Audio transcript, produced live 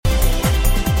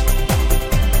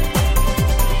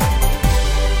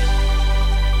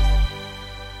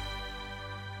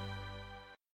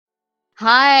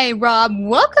Hi, Rob.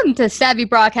 Welcome to Savvy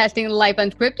Broadcasting Life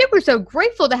Unscripted. We're so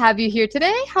grateful to have you here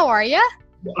today. How are you?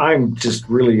 I'm just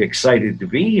really excited to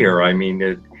be here. I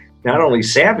mean, not only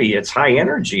savvy, it's high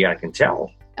energy, I can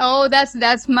tell. Oh,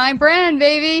 that's my brand,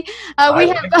 baby. We I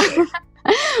have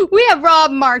we have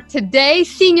Rob Mark today,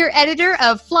 senior editor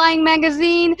of Flying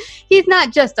Magazine. He's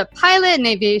not just a pilot and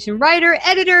aviation writer,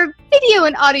 editor, video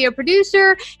and audio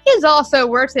producer. He's also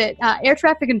worked at air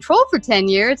traffic control for 10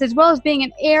 years, as well as being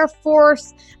an Air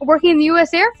Force, working in the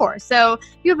U.S. Air Force. So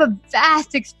you have a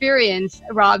vast experience,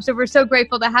 Rob. So we're so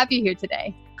grateful to have you here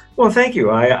today. Well, thank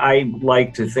you. I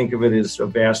like to think of it as a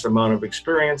vast amount of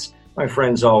experience. My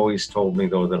friends always told me,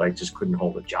 though, that I just couldn't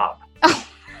hold a job.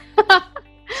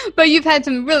 But you've had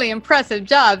some really impressive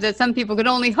jobs that some people could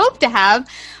only hope to have.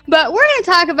 But we're going to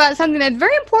talk about something that's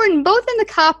very important, both in the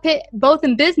cockpit, both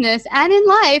in business and in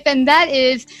life, and that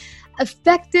is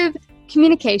effective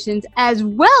communications as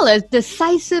well as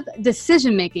decisive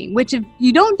decision-making, which if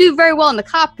you don't do very well in the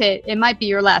cockpit, it might be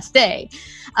your last day.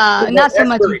 That's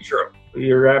very true.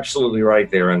 You're absolutely right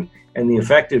there. And the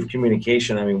effective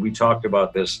communication, I mean, we talked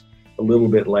about this a little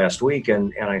bit last week,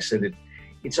 and I said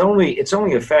it's only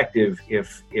effective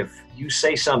if you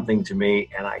say something to me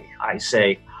and I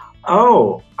say,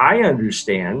 oh, I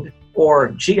understand, or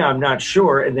gee, I'm not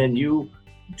sure, and then you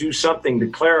do something to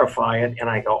clarify it, and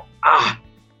I go,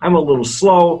 I'm a little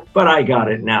slow, but I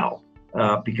got it now.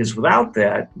 Because without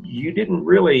that, you didn't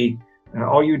really,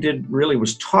 all you did really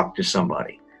was talk to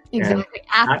somebody. Exactly.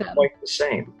 Not quite the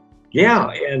same.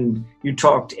 Yeah, and you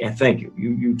talked, thank you,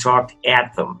 you talked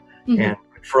at them. Mm-hmm. And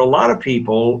for a lot of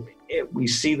people, we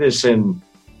see this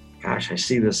I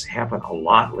see this happen a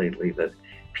lot lately, that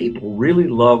people really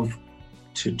love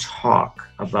to talk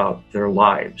about their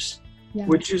lives, yeah.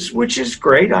 which is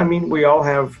great. I mean, we all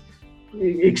have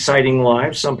exciting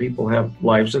lives. Some people have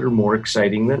lives that are more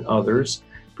exciting than others,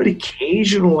 but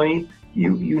occasionally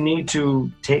you need to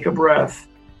take a breath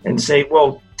and say,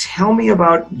 well, tell me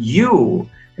about you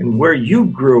and where you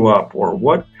grew up,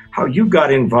 or how you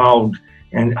got involved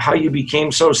and how you became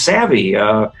so savvy,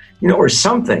 or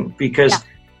something, because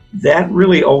that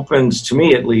really opens, to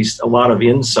me at least, a lot of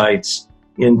insights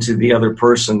into the other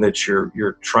person that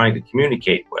you're trying to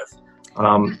communicate with.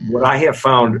 What I have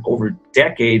found over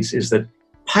decades is that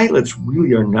pilots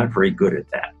really are not very good at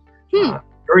that.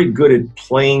 Very good at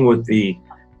playing with the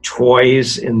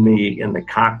toys in the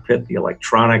cockpit, the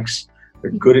electronics.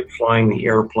 They're good at flying the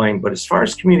airplane, but as far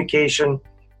as communication,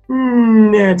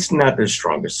 it's not their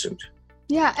strongest suit.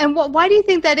 Yeah, and why do you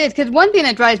think that is? Because one thing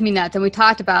that drives me nuts, and we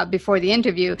talked about before the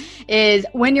interview, is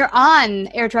when you're on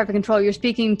air traffic control, you're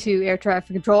speaking to air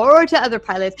traffic control or to other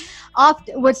pilots.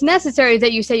 Often, what's necessary is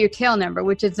that you say your tail number,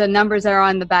 which is the numbers that are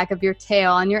on the back of your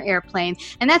tail on your airplane,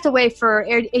 and that's a way for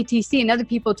ATC and other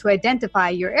people to identify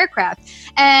your aircraft.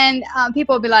 And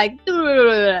people will be like,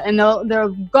 and they'll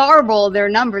garble their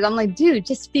numbers. I'm like, dude,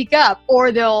 just speak up,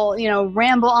 or they'll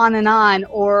ramble on,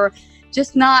 or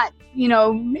just not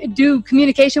do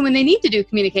communication when they need to do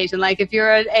communication. Like if you're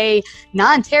at a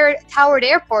non-towered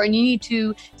airport and you need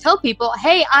to tell people,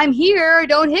 hey, I'm here,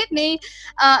 don't hit me.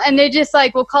 And they just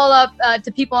will call up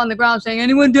to people on the ground saying,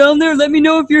 anyone down there, let me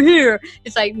know if you're here.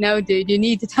 It's like, no, dude, you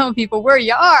need to tell people where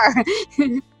you are.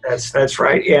 That's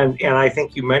right. And I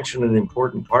think you mentioned an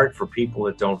important part for people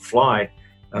that don't fly.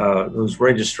 Those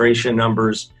registration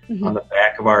numbers on the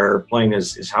back of our airplane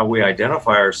is how we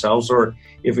identify ourselves. Or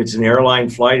if it's an airline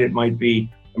flight, it might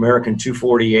be American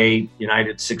 248,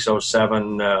 United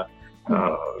 607, Delta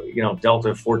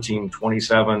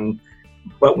 1427.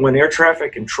 But when air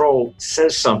traffic control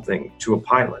says something to a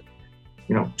pilot,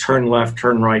 turn left,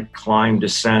 turn right, climb,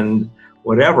 descend,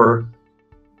 whatever,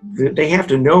 they have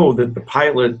to know that the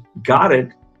pilot got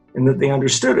it and that they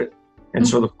understood it. And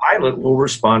so the pilot will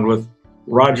respond with,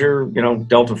 Roger,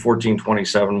 Delta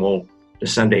 1427 will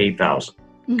descend to 8,000.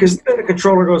 Because then the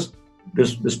controller goes,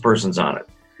 this person's on it.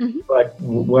 But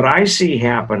what I see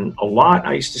happen a lot,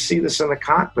 I used to see this in the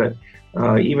cockpit,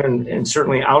 even and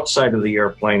certainly outside of the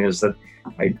airplane, is that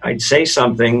I'd say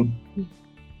something,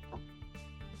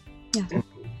 and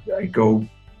I'd go,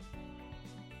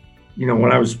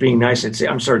 when I was being nice, I'd say,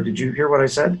 I'm sorry, did you hear what I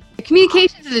said?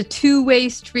 Communications is a two-way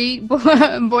street,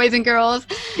 boys and girls.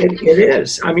 It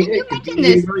is. I mean, it can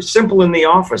be very simple in the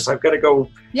office. I've got to go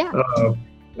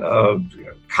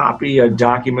copy a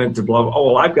document to blah, blah. Oh,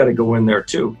 well, I've got to go in there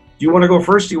too. Do you want to go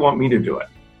first? Or do you want me to do it?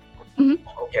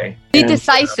 Okay. Be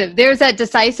decisive. There's that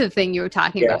decisive thing you were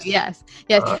talking about. Yes.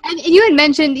 And you had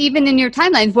mentioned even in your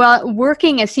timelines, well,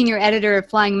 working as senior editor of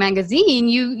Flying Magazine,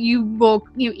 you will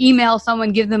email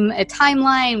someone, give them a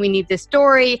timeline. We need this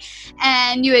story.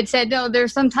 And you had said, no,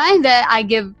 there's some time that I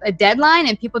give a deadline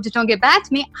and people just don't get back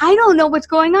to me. I don't know what's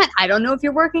going on. I don't know if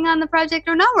you're working on the project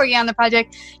or not working on the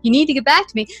project. You need to get back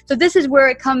to me. So this is where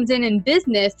it comes in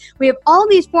business. We have all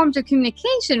these forms of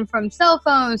communication, from cell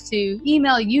phones to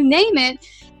email, you name it.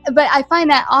 But I find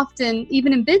that often,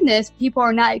 even in business, people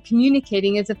are not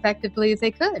communicating as effectively as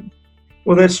they could.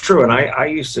 Well, that's true. And I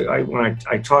used to, when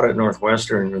I taught at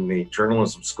Northwestern in the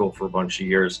journalism school for a bunch of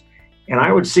years, and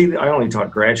I would see, I only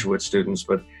taught graduate students,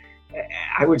 but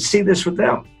I would see this with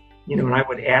them, and I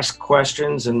would ask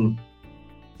questions and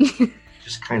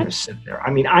just kind of sit there.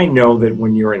 I mean, I know that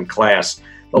when you're in class,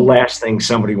 the last thing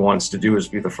somebody wants to do is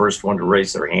be the first one to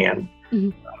raise their hand.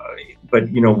 Mm-hmm. But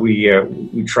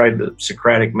we tried the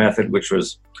Socratic method, which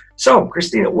was, so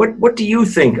Christina, what do you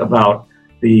think about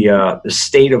the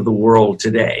state of the world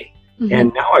today? Mm-hmm.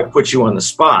 And now I put you on the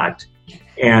spot,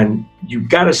 and you've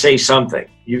got to say something.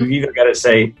 You've either got to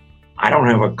say, I don't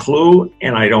have a clue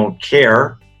and I don't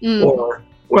care, or,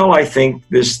 well, I think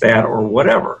this, that, or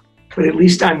whatever. But at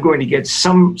least I'm going to get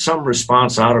some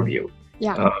response out of you.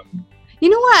 Yeah. You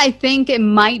know what I think it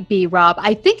might be, Rob?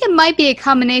 I think it might be a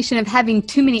combination of having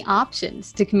too many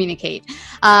options to communicate.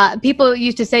 People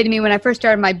used to say to me when I first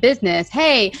started my business,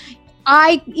 hey,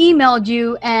 I emailed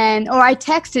you or I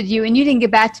texted you and you didn't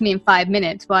get back to me in 5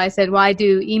 minutes. Well, I said, well, I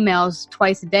do emails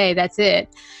twice a day. That's it.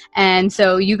 And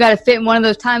so you got to fit in one of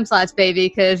those time slots, baby,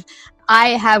 because I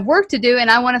have work to do and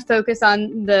I want to focus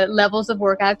on the levels of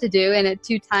work I have to do. And at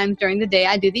 2 times during the day,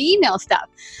 I do the email stuff.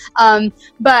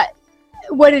 But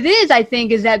what it is, I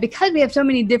think, is that because we have so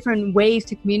many different ways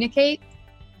to communicate,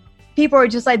 people are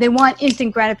just like, they want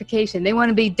instant gratification. They want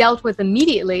to be dealt with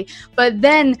immediately. But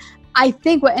then I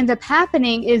think what ends up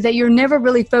happening is that you're never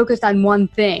really focused on one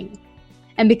thing.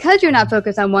 And because you're not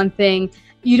focused on one thing,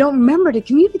 you don't remember to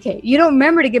communicate. You don't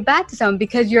remember to get back to someone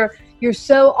because you're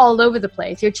so all over the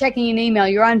place. You're checking an email,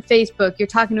 you're on Facebook, you're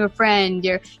talking to a friend,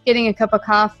 you're getting a cup of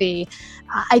coffee.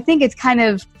 I think it's kind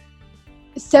of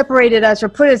separated us or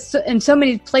put us in so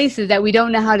many places that we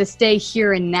don't know how to stay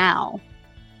here and now.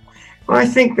 Well, I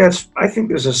think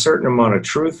there's a certain amount of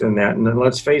truth in that. And then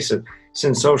let's face it,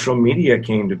 since social media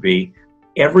came to be,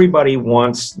 everybody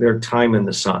wants their time in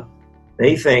the sun.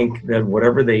 They think that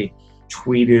whatever they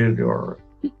tweeted or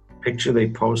picture they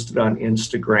posted on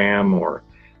Instagram or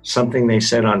something they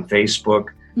said on Facebook,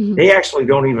 they actually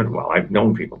don't even, well, I've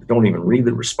known people that don't even read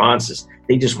the responses.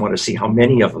 They just want to see how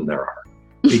many of them there are,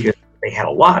 because they had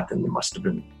a lot, then they must have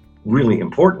been really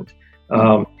important.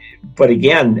 But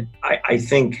again, I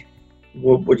think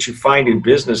what you find in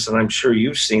business, and I'm sure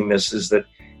you've seen this, is that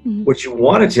what you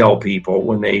want to tell people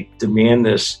when they demand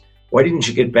this, why didn't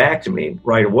you get back to me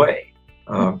right away?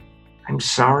 I'm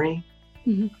sorry,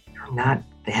 you're not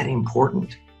that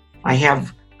important. I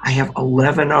have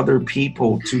 11 other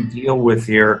people to deal with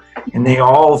here, and they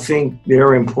all think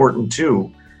they're important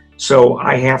too. So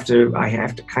I have to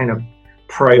kind of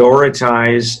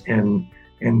prioritize and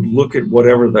look at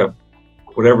whatever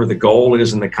the goal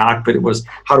is in the cockpit. It was,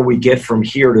 how do we get from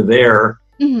here to there?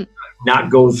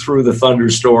 Not go through the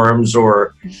thunderstorms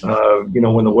or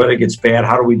when the weather gets bad,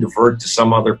 how do we divert to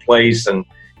some other place and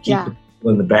keep the people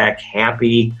in the back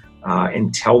happy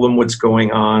and tell them what's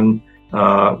going on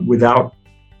without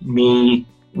me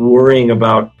worrying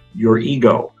about your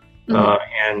ego.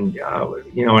 And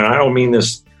I don't mean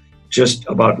this just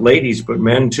about ladies, but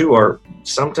men too are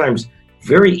sometimes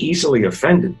very easily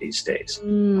offended these days.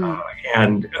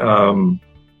 And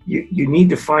you need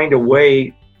to find a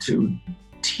way to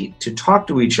talk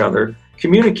to each other,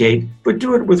 communicate, but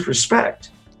do it with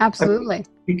respect. Absolutely.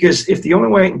 Because if the only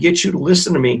way I can get you to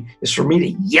listen to me is for me to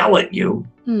yell at you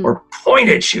or point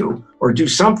at you or do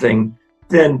something,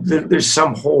 then there's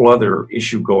some whole other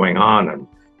issue going on.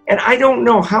 And I don't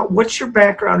know what's your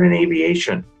background in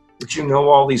aviation that you know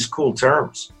all these cool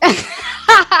terms?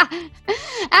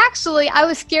 Actually, I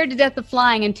was scared to death of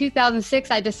flying. In 2006,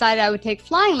 I decided I would take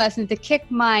flying lessons to kick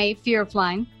my fear of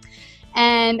flying.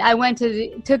 And I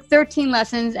took 13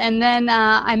 lessons, and then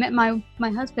I met my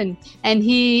husband, and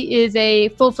he is a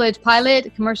full-fledged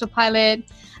pilot, commercial pilot,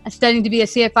 studying to be a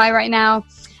CFI right now.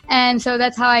 And so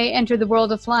that's how I entered the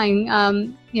world of flying.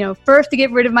 First to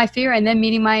get rid of my fear, and then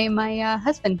meeting my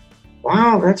husband.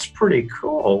 Wow, that's pretty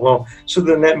cool. Well, so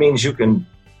then that means you can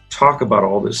talk about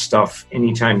all this stuff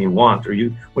anytime you want, or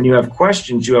when you have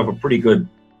questions, you have a pretty good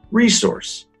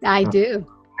resource. I do.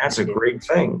 That's a great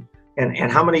thing.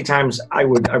 And how many times I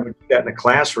would do that in a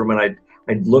classroom, and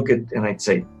I'd look at and I'd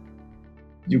say,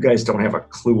 you guys don't have a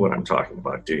clue what I'm talking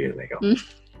about, do you? And they go,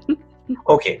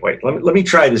 okay, wait, let me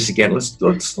try this again.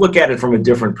 Let's look at it from a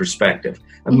different perspective.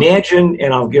 Imagine,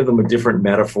 and I'll give them a different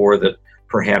metaphor that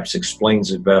perhaps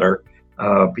explains it better,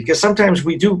 because sometimes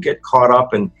we do get caught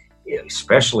up in,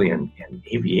 especially in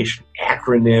aviation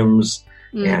acronyms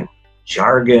and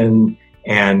jargon,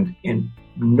 and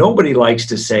nobody likes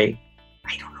to say,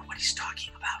 I don't know what he's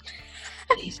talking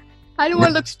about. I don't want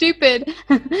to look stupid.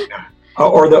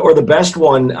 Or the best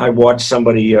one, I watched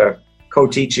somebody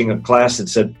co-teaching a class that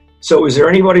said, so is there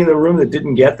anybody in the room that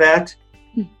didn't get that?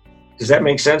 Does that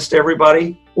make sense to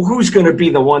everybody? Well, who's going to be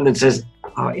the one that says,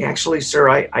 actually, sir,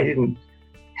 I don't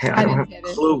have a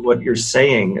clue what you're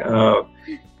saying,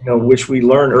 which we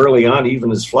learn early on,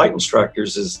 even as flight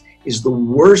instructors, is the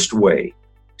worst way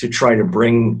to try to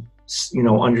bring,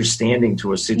 understanding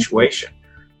to a situation.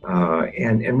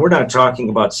 And we're not talking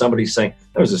about somebody saying,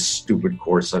 that was a stupid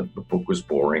course, the book was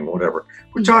boring, whatever.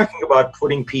 We're talking about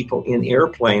putting people in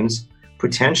airplanes,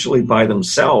 potentially by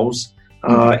themselves,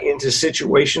 into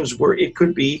situations where it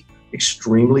could be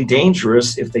extremely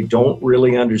dangerous if they don't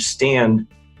really understand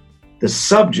the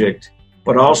subject,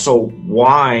 but also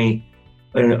why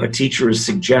a teacher is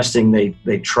suggesting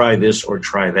they try this or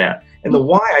try that. And the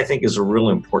why, I think, is a real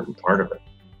important part of it.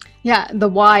 Yeah, the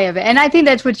why of it. And I think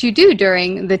that's what you do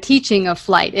during the teaching of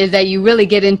flight, is that you really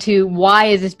get into why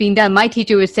is this being done. My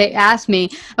teacher would ask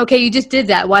me, okay, you just did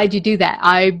that. Why did you do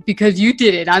that? Because you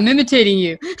did it. I'm imitating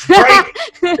you. Right.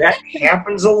 That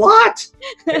happens a lot.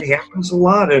 It happens a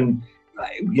lot. And,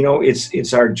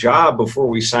 it's our job before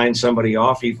we sign somebody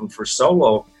off, even for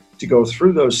solo, to go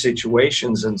through those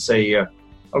situations and say,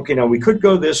 okay, now we could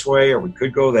go this way or we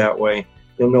could go that way.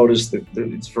 You'll notice that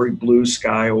it's very blue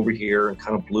sky over here and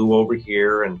kind of blue over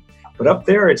here, but up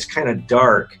there it's kind of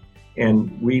dark,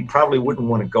 and we probably wouldn't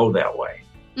want to go that way.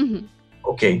 Mm-hmm.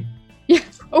 Okay. Yeah.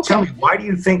 Okay. Tell me, why do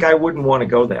you think I wouldn't want to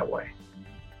go that way?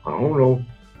 I don't know.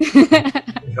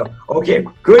 Okay,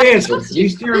 good answer. At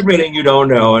least you're admitting you don't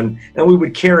know, and we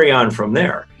would carry on from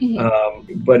there.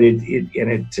 Mm-hmm. But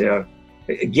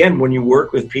again, when you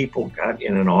work with people,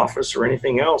 in an office or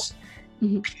anything else.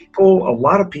 Mm-hmm. A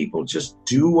lot of people just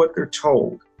do what they're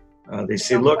told. They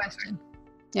say, look,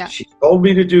 she told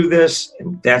me to do this,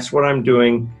 and that's what I'm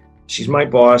doing. She's my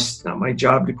boss. It's not my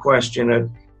job to question it.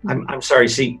 I'm sorry.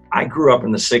 See, I grew up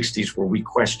in the 60s where we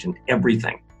questioned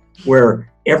everything,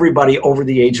 where everybody over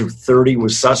the age of 30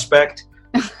 was suspect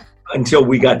until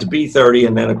we got to be 30.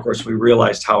 And then, of course, we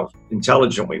realized how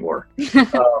intelligent we were.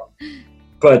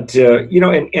 But,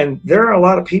 and there are a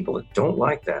lot of people that don't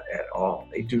like that at all.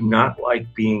 They do not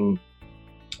like being,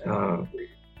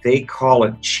 they call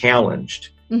it challenged.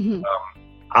 Mm-hmm.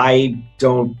 I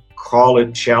don't call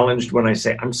it challenged when I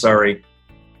say, I'm sorry,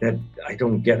 that I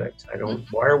don't get it.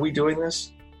 Why are we doing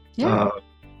this? Yeah.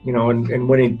 And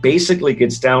when it basically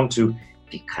gets down to,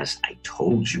 because I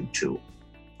told you to.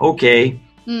 Okay,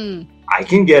 I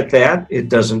can get that. It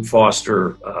doesn't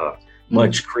foster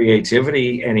much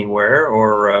creativity anywhere,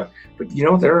 but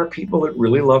there are people that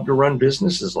really love to run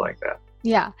businesses like that.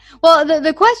 Yeah. Well,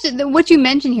 the question, what you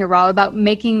mentioned here, Rob, about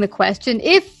making the question,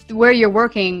 if where you're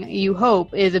working, you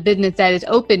hope, is a business that is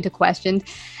open to questions,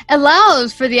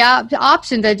 allows for the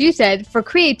options, as you said, for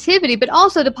creativity, but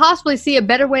also to possibly see a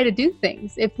better way to do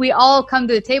things. If we all come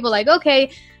to the table like,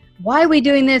 okay, why are we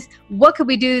doing this? What could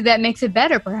we do that makes it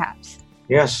better, perhaps?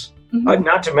 Yes. Mm-hmm.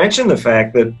 Not to mention the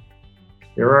fact that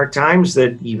there are times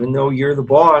that even though you're the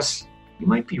boss, you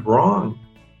might be wrong.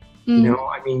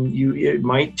 It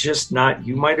might just not,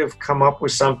 you might have come up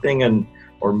with something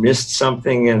or missed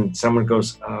something, and someone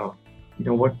goes, you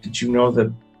know what, did you know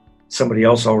that somebody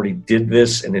else already did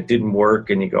this and it didn't work?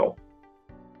 And you go,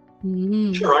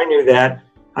 sure, I knew that.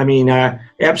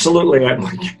 Absolutely. I'm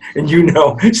like,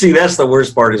 and see, that's the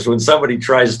worst part, is when somebody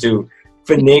tries to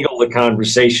finagle the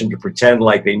conversation to pretend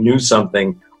like they knew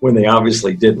something when they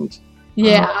obviously didn't.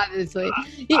 Yeah, obviously.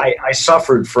 I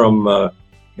suffered from,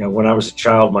 when I was a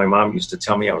child, my mom used to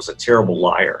tell me I was a terrible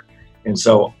liar. And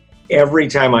so every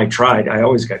time I tried, I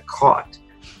always got caught.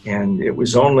 And it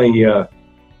was only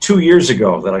 2 years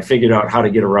ago that I figured out how to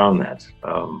get around that.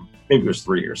 Maybe it was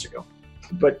 3 years ago.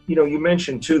 But, you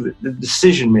mentioned, too, the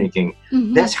decision-making.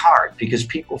 Mm-hmm. That's hard because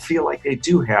people feel like they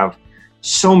do have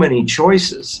so many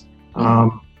choices.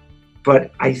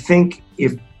 But I think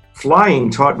if flying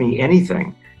taught me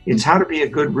anything, it's how to be a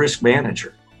good risk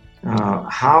manager,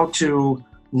 how to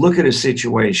look at a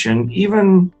situation,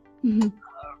 even,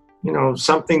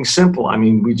 something simple.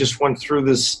 We just went through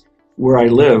this where I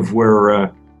live,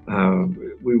 where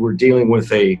we were dealing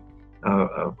with a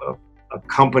a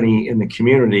company in the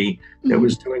community that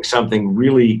was doing something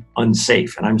really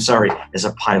unsafe. And I'm sorry, as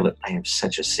a pilot, I am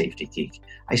such a safety geek.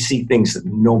 I see things that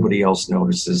nobody else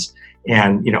notices.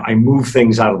 And, I move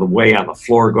things out of the way on the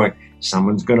floor going,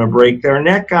 someone's going to break their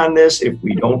neck on this if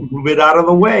we don't move it out of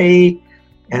the way.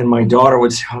 And my daughter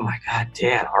would say, oh my God,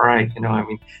 Dad, all right.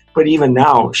 But even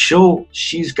now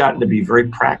she's gotten to be very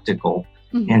practical,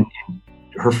 and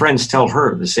her friends tell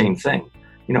her the same thing.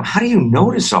 How do you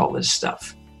notice all this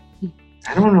stuff?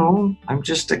 I don't know. I'm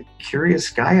just a curious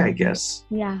guy, I guess.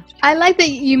 Yeah. I like that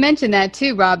you mentioned that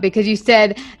too, Rob, because you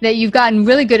said that you've gotten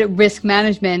really good at risk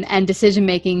management and decision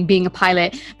making being a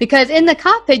pilot, because in the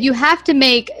cockpit, you have to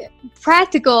make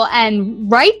practical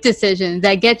and right decisions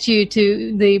that get you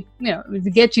to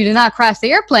get you to not crash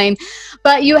the airplane,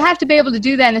 but you have to be able to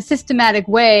do that in a systematic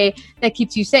way that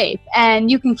keeps you safe.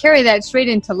 And you can carry that straight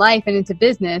into life and into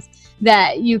business,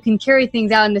 that you can carry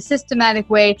things out in a systematic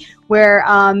way where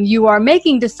you are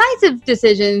making decisive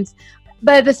decisions,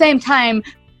 but at the same time,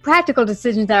 practical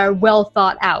decisions that are well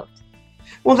thought out.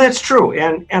 Well, that's true.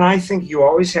 And I think you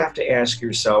always have to ask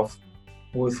yourself,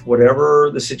 with whatever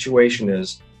the situation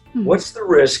is, what's the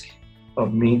risk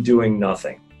of me doing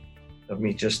nothing? Of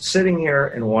me just sitting here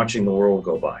and watching the world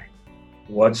go by?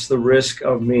 What's the risk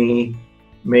of me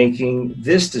making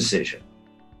this decision?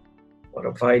 What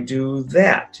if I do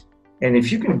that? And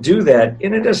if you can do that,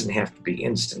 and it doesn't have to be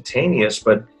instantaneous,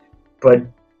 but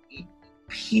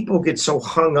people get so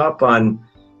hung up on,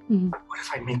 what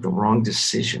if I make the wrong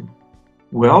decision?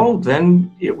 Well,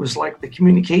 then it was like the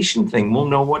communication thing. We'll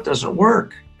know what doesn't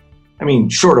work. I mean,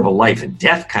 short of a life and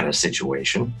death kind of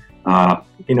situation. I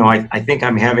think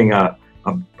I'm having a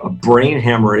brain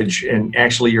hemorrhage, and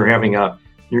actually you're having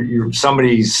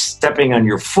somebody's stepping on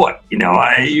your foot.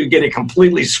 You get it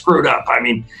completely screwed up.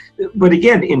 But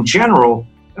again, in general,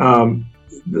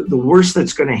 the worst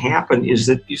that's going to happen is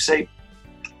that you say,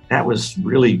 that was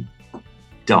really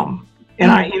dumb.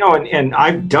 And and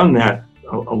I've done that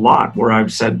a lot, where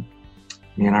I've said,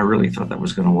 man, I really thought that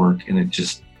was going to work. And it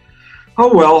just,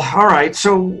 oh, well, all right.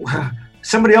 So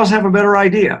somebody else have a better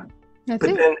idea.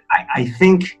 Then I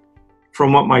think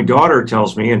from what my daughter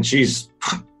tells me, and she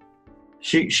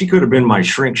could have been my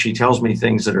shrink. She tells me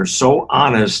things that are so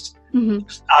honest,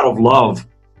 just out of love.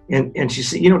 And she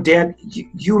said, Dad,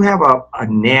 you have a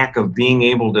knack of being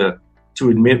able to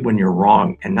admit when you're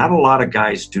wrong. And not a lot of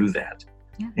guys do that.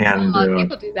 Yeah, and a lot of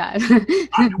people do that.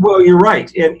 Well, you're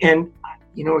right. And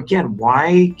again,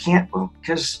 why can't,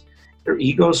 because their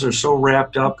egos are so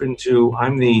wrapped up into,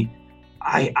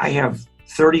 I have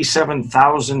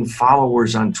 37,000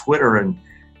 followers on Twitter, and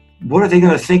what are they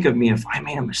going to think of me if I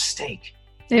made a mistake?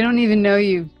 They don't even know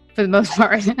you for the most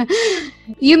part.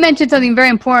 You mentioned something very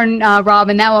important, Rob,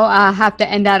 and now we'll have to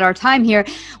end out our time here,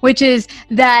 which is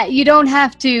that you don't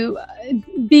have to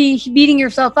be beating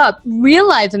yourself up.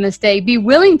 Realize a mistake, be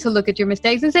willing to look at your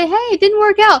mistakes and say, hey, it didn't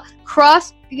work out.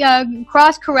 Cross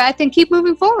correct and keep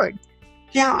moving forward.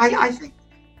 Yeah, I think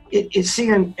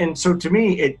and so to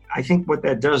me, I think what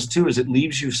that does too is it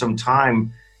leaves you some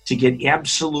time to get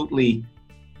absolutely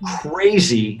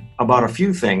crazy about a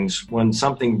few things when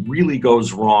something really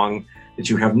goes wrong that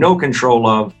you have no control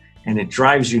of, and it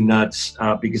drives you nuts.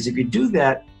 Because if you do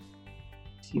that,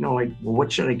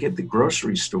 what should I get at the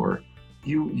grocery store?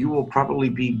 You will probably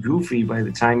be goofy by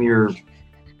the time you're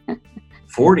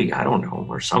 40, I don't know,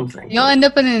 or something. You'll end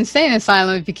up in an insane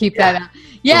asylum if you keep that up.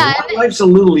 Yeah. So life's a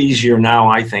little easier now,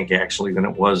 I think, actually, than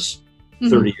it was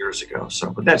 30 years ago.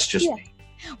 But that's just me.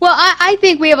 Well, I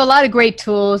think we have a lot of great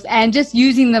tools, and just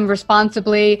using them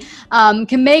responsibly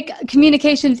can make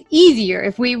communications easier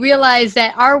if we realize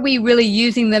that, are we really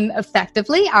using them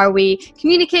effectively? Are we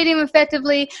communicating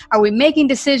effectively? Are we making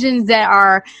decisions that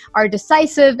are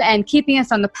decisive and keeping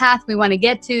us on the path we want to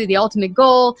get to, the ultimate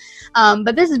goal?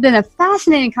 But this has been a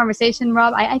fascinating conversation,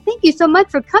 Rob. I thank you so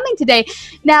much for coming today.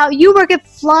 Now, you work at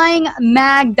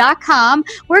flyingmag.com.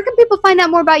 Where can people find out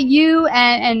more about you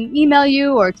and email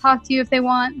you or talk to you if they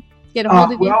want? Get a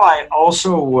hold of you? Well,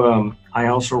 I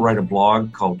also write a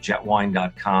blog called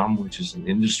jetwine.com, which is an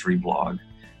industry blog.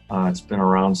 It's been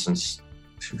around since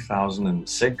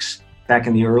 2006, back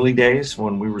in the early days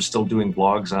when we were still doing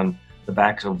blogs on the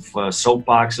backs of soap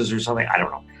boxes or something. I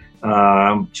don't know.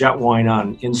 Jetwine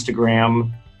on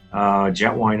Instagram,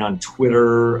 Jetwine on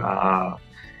Twitter,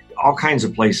 all kinds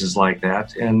of places like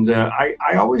that. And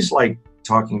I always like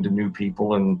talking to new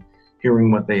people and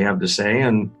hearing what they have to say.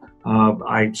 And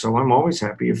so I'm always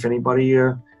happy if anybody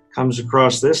comes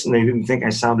across this and they didn't think I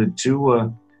sounded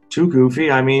too goofy.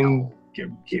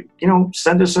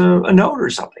 Send us a note or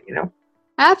something,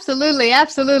 Absolutely,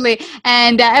 absolutely.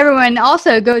 And everyone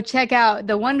also go check out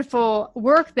the wonderful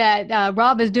work that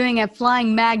Rob is doing at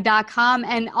flyingmag.com.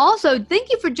 And also,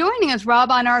 thank you for joining us,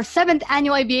 Rob, on our 7th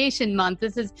Annual Aviation Month.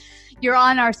 You're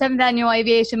on our 7th Annual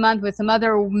Aviation Month with some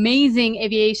other amazing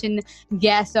aviation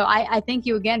guests. So I thank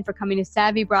you again for coming to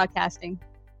Savvy Broadcasting.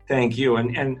 Thank you.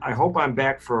 And I hope I'm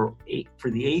back for the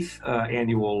 8th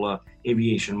Annual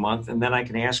Aviation Month. And then I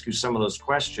can ask you some of those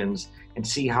questions and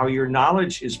see how your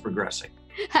knowledge is progressing.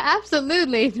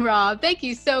 Absolutely, Rob. Thank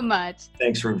you so much.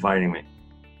 Thanks for inviting me.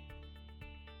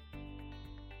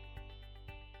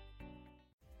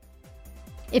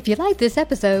 If you like this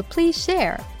episode, please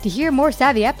share. To hear more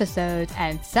Savvy episodes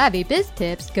and Savvy Biz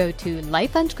tips, go to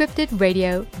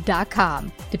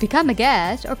lifeunscriptedradio.com. To become a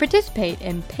guest or participate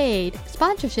in paid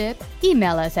sponsorship,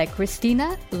 email us at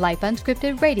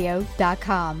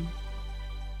Christina@lifeunscriptedradio.com.